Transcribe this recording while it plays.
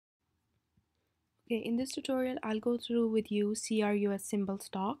Okay, in this tutorial, I'll go through with you CRUS symbol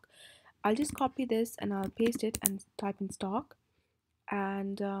stock. I'll just copy this and I'll paste it and type in stock.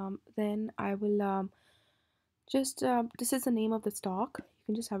 And then I will this is the name of the stock. You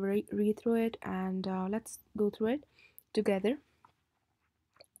can just have a read through it and let's go through it together.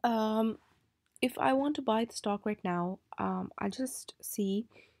 Um, if I want to buy the stock right now, I'll just see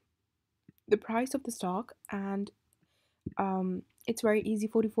the price of the stock and it's very easy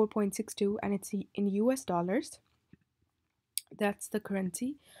 44.62 and it's in US dollars. That's the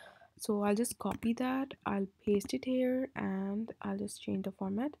currency. So I'll just copy that, I'll paste it here and I'll just change the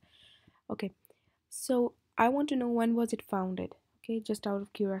format. Okay, so I want to know when was it founded. Okay, just out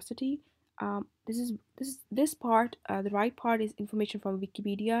of curiosity. This part, the right part is information from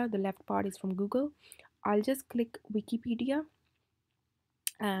Wikipedia, the left part is from Google. I'll just click Wikipedia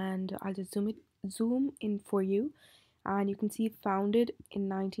and I'll just zoom in for you, and you can see founded in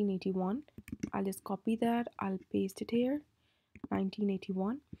 1981. I'll just copy that, I'll paste it here,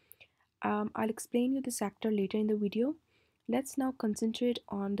 1981. I'll explain you the sector later in the video. Let's now concentrate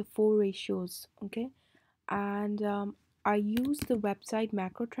on the four ratios, okay? And I use the website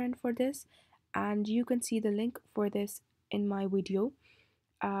macro trend for this, and you can see the link for this in my video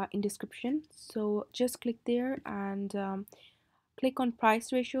in description. So just click there and click on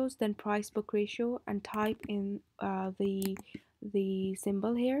price ratios, then price book ratio, and type in the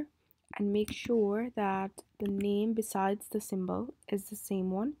symbol here, and make sure that the name besides the symbol is the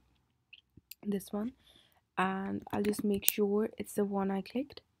same one, this one, and I'll just make sure it's the one I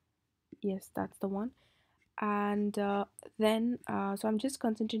clicked. Yes, that's the one. And then so I'm just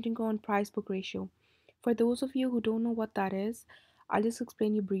concentrating on price book ratio. For those of you who don't know what that is, I'll just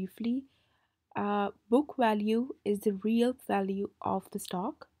explain you briefly. Book value is the real value of the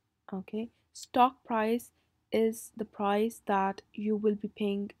stock. Okay, stock price is the price that you will be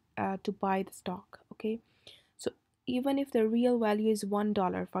paying to buy the stock. Okay, so even if the real value is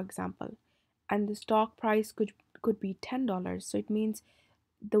 $1, for example, and the stock price could be $10, so it means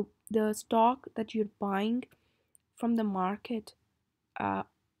the stock that you're buying from the market, uh,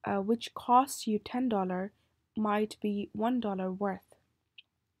 which costs you $10, might be $1 worth.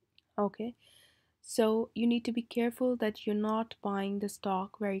 Okay, so you need to be careful that you're not buying the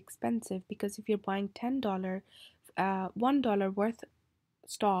stock very expensive, because if you're buying $10, $1 worth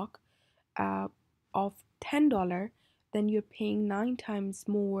stock uh, of $10, then you're paying 9 times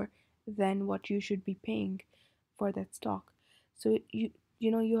more than what you should be paying for that stock. So you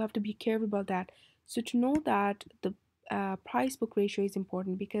have to be careful about that. So to know that, the price book ratio is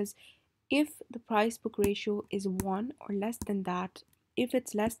important, because if the price book ratio is 1 or less than that, if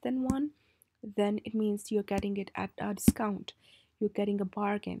it's less than 1, then it means you're getting it at a discount, you're getting a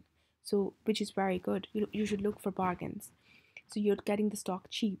bargain, so which is very good. You should look for bargains, so you're getting the stock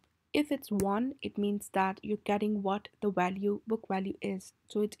cheap. If it's 1, it means that you're getting what the book value is,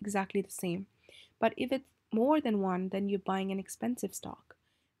 so it's exactly the same. But if it's more than 1, then you're buying an expensive stock.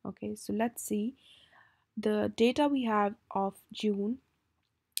 Okay, so let's see the data we have of June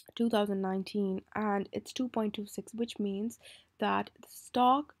 2019, and it's 2.26, which means that the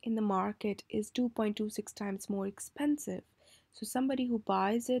stock in the market is 2.26 times more expensive. So somebody who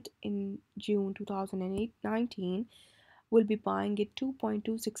buys it in June 2019 will be buying it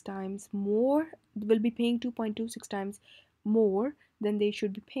 2.26 times more, will be paying 2.26 times more than they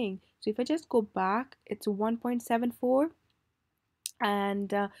should be paying. So if I just go back, it's 1.74,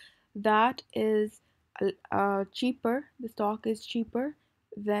 and that is cheaper. The stock is cheaper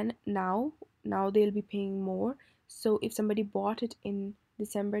than now. Now they'll be paying more. So if somebody bought it in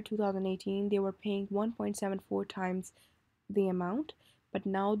December 2018, they were paying 1.74 times the amount, but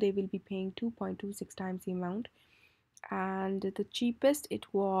now they will be paying 2.26 times the amount. And the cheapest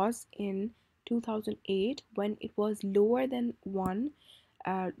it was in 2008, when it was lower than 1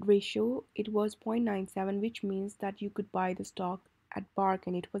 ratio, it was 0.97, which means that you could buy the stock at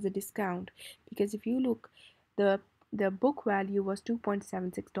bargain. It was a discount, because if you look, the the book value was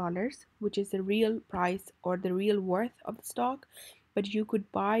 $2.76, which is the real price or the real worth of the stock, but you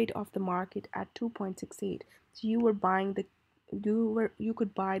could buy it off the market at 2.68. So you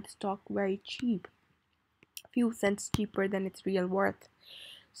could buy the stock very cheap, few cents cheaper than its real worth.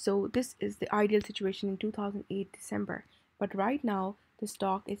 So this is the ideal situation in 2008 December. But right now the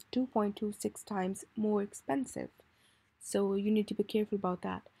stock is 2.26 times more expensive. So you need to be careful about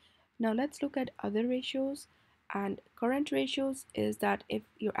that. Now let's look at other ratios. And current ratios is that if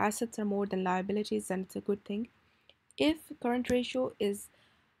your assets are more than liabilities, then it's a good thing. If current ratio is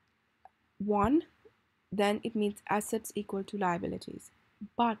 1, then it means assets equal to liabilities.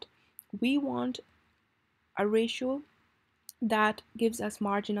 But we want a ratio that gives us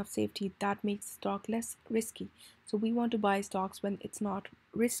margin of safety, that makes stock less risky. So we want to buy stocks when it's not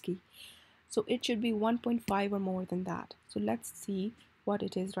risky. So it should be 1.5 or more than that. So let's see what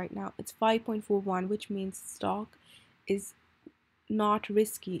it is right now. It's 5.41, which means stock is not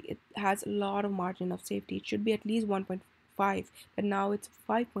risky. It has a lot of margin of safety. It should be at least 1.5, but now it's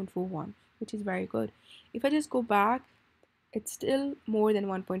 5.41, which is very good. If I just go back, it's still more than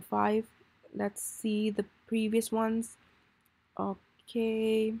 1.5. Let's see the previous ones.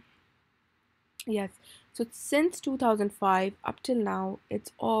 Okay, yes. So since 2005 up till now,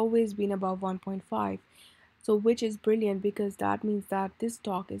 it's always been above 1.5. So which is brilliant because that means that this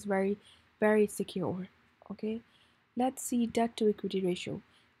stock is very, very secure. Okay. Let's see debt to equity ratio.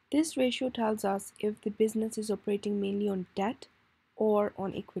 This ratio tells us if the business is operating mainly on debt or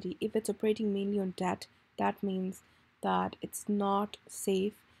on equity. If it's operating mainly on debt, that means that it's not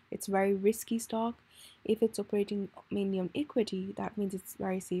safe. It's very risky stock. If it's operating mainly on equity, that means it's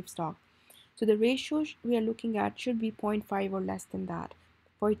very safe stock. So the ratio we are looking at should be zero point 0.5 or less than that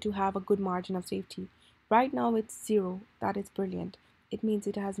for it to have a good margin of safety. Right now it's 0. That is brilliant. It means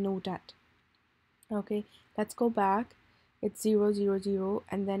it has no debt. Okay, let's go back. It's 0, 0, 0,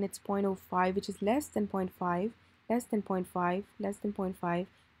 and then it's 0.05, which is less than 0.5, less than 0.5, less than 0.5,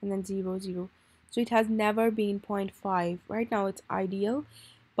 and then 0, 0. So it has never been 0.5. Right now it's ideal,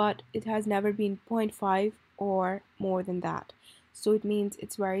 but it has never been 0.5 or more than that. So it means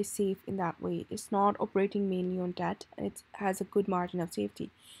it's very safe in that way. It's not operating mainly on debt, and it has a good margin of safety.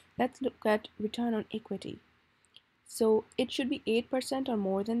 Let's look at return on equity. So it should be 8% or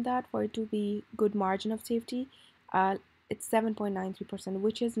more than that for it to be good margin of safety. Uh, it's 7.93%,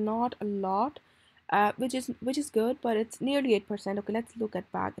 which is not a lot, which is good, but it's nearly 8%. Okay, let's look at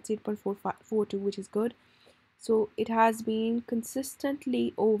back. It's 8.42, which is good. So it has been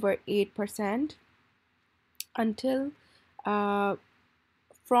consistently over 8% until uh,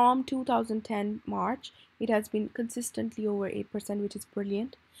 from 2010 March. It has been consistently over 8%, which is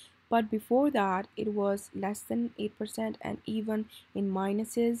brilliant. But before that, it was less than 8%, and even in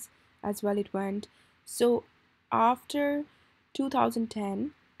minuses as well it went. So after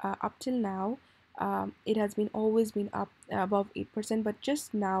 2010 up till now, it has been always been up above 8%, but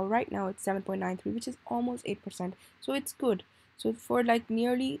just now, right now, it's 7.93, which is almost 8%. So it's good. So for like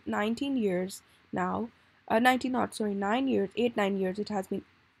nearly 19 years now, 19 not sorry 9 years, 8 9 years, it has been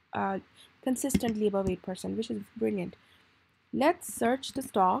uh, consistently above 8%, which is brilliant. Let's search the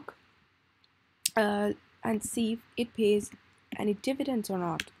stock uh, and see if it pays any dividends or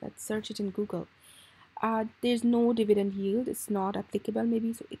not. Let's search it in Google. There's no dividend yield. It's not applicable,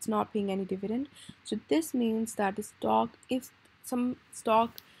 maybe, so it's not paying any dividend. So this means that the stock, if some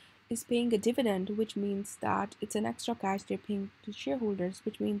stock is paying a dividend, which means that it's an extra cash they're paying to shareholders,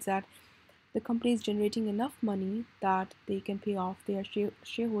 which means that the company is generating enough money that they can pay off their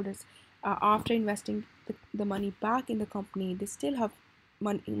shareholders after investing the money back in the company. They still have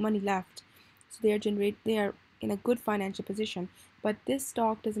money left, so they are in a good financial position. But this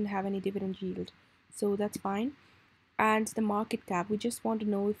stock doesn't have any dividend yield, so that's fine. And the market cap, we just want to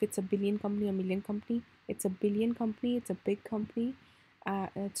know if it's a billion company or million company. It's a billion company. It's a big company.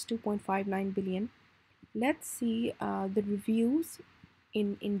 It's 2.59 billion. Let's see the reviews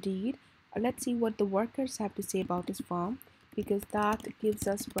in Indeed. Let's see what the workers have to say about this firm, because that gives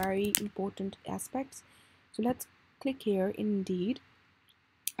us very important aspects. So let's click here in Indeed,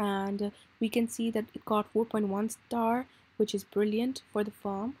 and we can see that it got 4.1 star, which is brilliant for the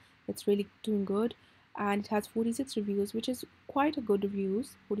firm. It's really doing good, and it has 46 reviews, which is quite a good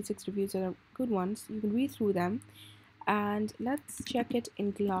reviews. 46 reviews are good ones. You can read through them. And let's check it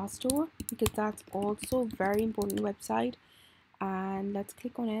in Glassdoor, because that's also very important website. And let's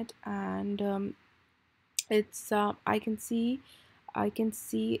click on it, and it's I can see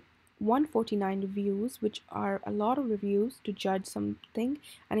 149 reviews, which are a lot of reviews to judge something,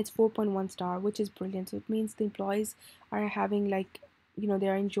 and it's 4.1 star, which is brilliant. So it means the employees are having, like,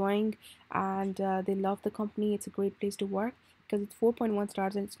 they're enjoying, and they love the company. It's a great place to work because it's 4.1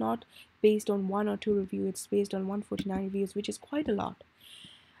 stars, and it's not based on one or two reviews. It's based on 149 reviews, which is quite a lot.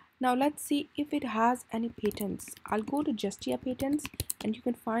 Now let's see if it has any patents. I'll go to Justia Patents, and you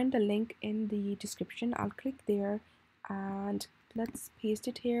can find the link in the description. I'll click there, and let's paste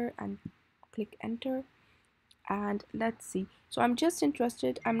it here and click enter, and let's see. So I'm not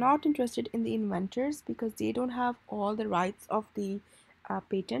interested in the inventors because they don't have all the rights of the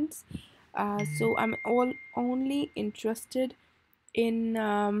patents. So I'm only interested in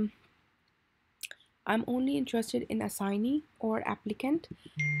assignee or applicant,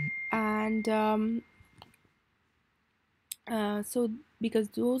 and so because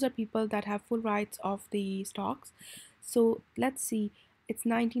those are people that have full rights of the stocks. So let's see, it's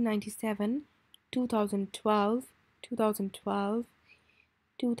 1997, 2012, 2012,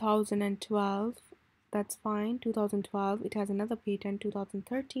 2012. That's fine. 2012. It has another patent.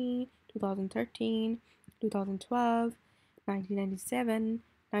 2013, 2013, 2012, 1997,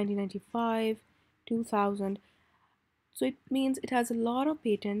 1995, 2000. So it means it has a lot of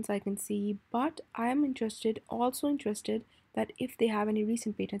patents I can see, but I am also interested that if they have any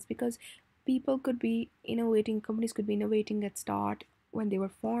recent patents, because people could be innovating, companies could be innovating at start when they were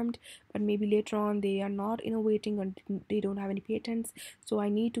formed, but maybe later on they are not innovating or they don't have any patents. So I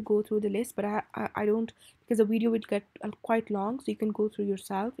need to go through the list, but I don't, because the video would get quite long, so you can go through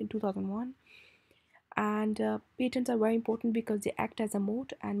yourself in 2001. And patents are very important because they act as a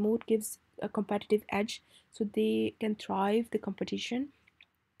moat, and moat gives a competitive edge, so they can thrive the competition.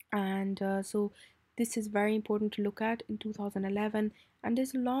 And so this is very important to look at in 2011, and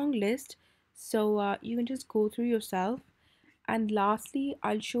there's a long list, so you can just go through yourself. And lastly,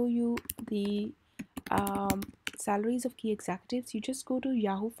 I'll show you the um, salaries of key executives. You just go to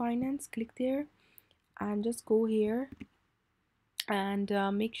Yahoo Finance, click there, and just go here, and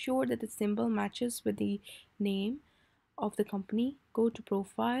make sure that the symbol matches with the name of the company. Go to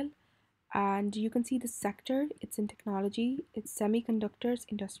profile, and you can see the sector. It's in technology, it's semiconductors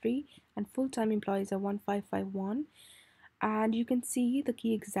industry, and full-time employees are 1551. And you can see the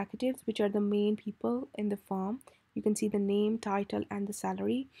key executives, which are the main people in the firm. You can see the name, title, and the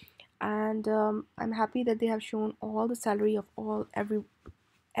salary. And I'm happy that they have shown all the salary of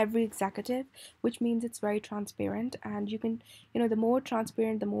every executive, which means it's very transparent. And you can, the more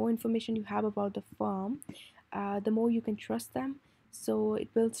transparent, the more information you have about the firm, the more you can trust them. So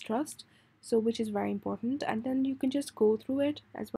it builds trust, so which is very important. And then you can just go through it as well.